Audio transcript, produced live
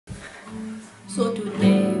So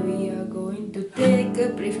today we are going to take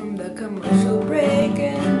a break from the commercial break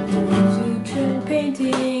and to turn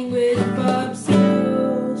painting with Bob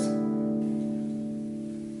Steenos.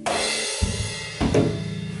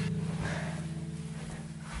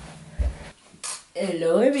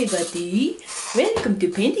 Hello everybody, welcome to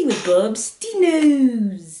Painting with Bob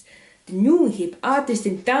Steenos, the new hip artist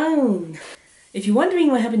in town. If you're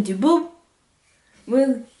wondering what happened to Bob,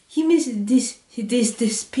 well, he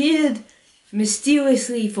disappeared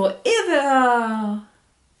mysteriously forever.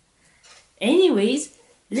 Anyways,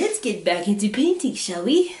 let's get back into painting, shall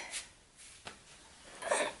we?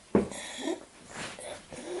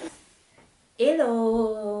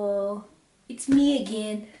 Hello, it's me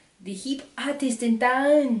again, the hip artist in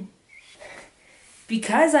town.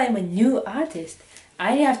 Because I'm a new artist,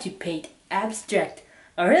 I have to paint abstract,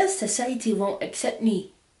 or else society won't accept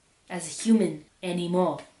me as a human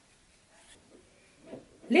anymore.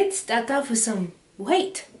 Let's start off with some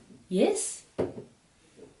white, yes?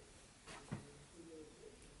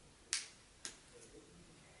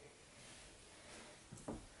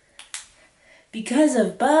 Because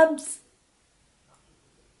of Bob's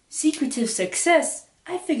secretive success,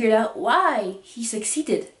 I figured out why he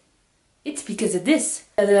succeeded. It's because of this.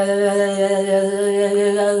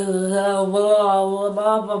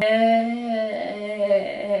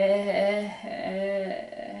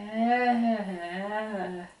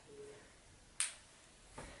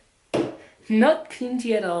 Not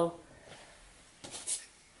cringy at all.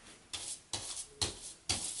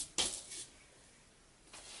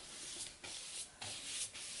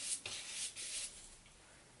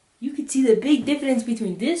 You can see the big difference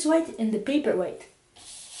between this white and the paper white.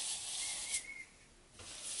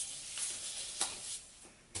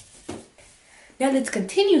 Now let's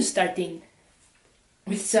continue starting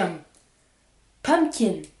with some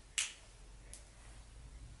pumpkin.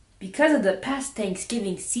 Because of the past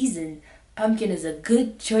Thanksgiving season, pumpkin is a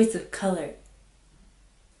good choice of color.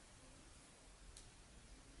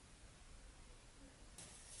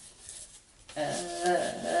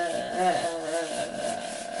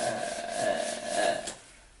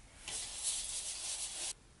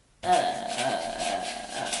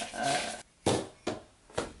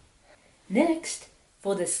 Next,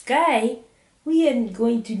 for the sky, we are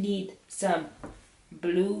going to need some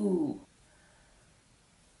blue.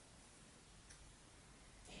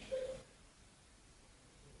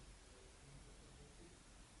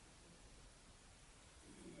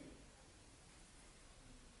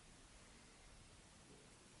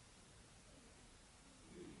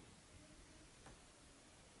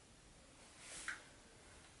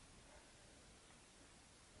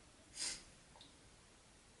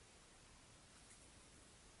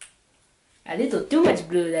 A little too much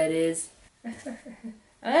blue, that is.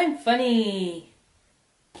 I'm funny.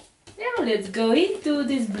 Now let's go into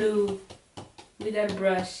this blue with our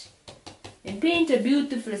brush and paint a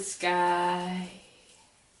beautiful sky.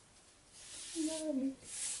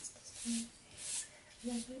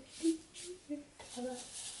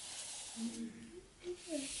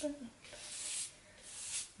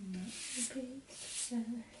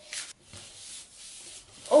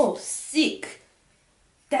 Oh, sick!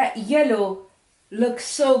 That yellow looks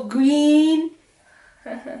so green.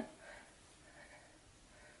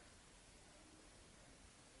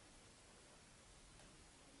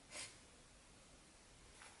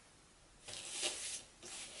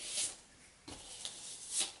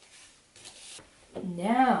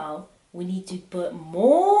 Now we need to put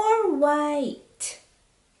more white.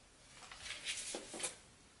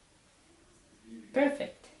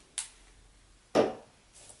 Perfect.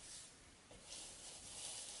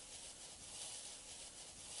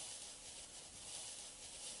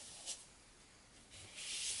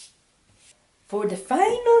 For the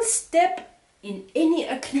final step in any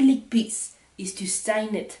acrylic piece is to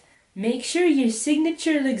sign it. Make sure your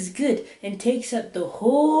signature looks good and takes up the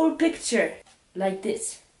whole picture, like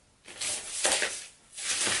this.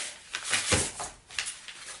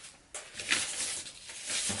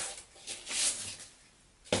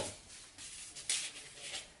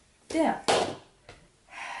 There.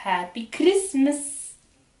 Happy Christmas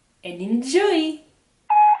and enjoy!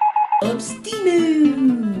 Bob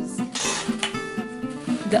Steenos,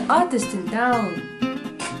 the artist in town.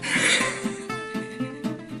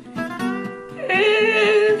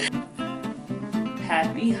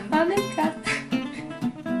 Happy Hanukkah.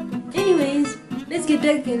 Anyways, let's get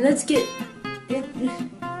back and let's get it.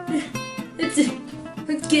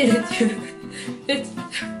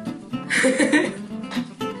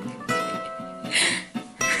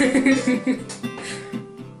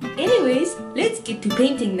 Anyways, let's get to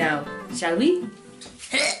painting now, shall we?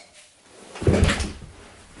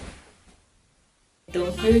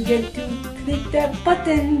 forget to click that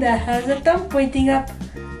button that has a thumb pointing up.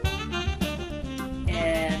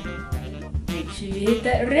 And make sure you hit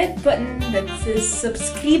that red button that says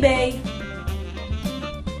subscribe.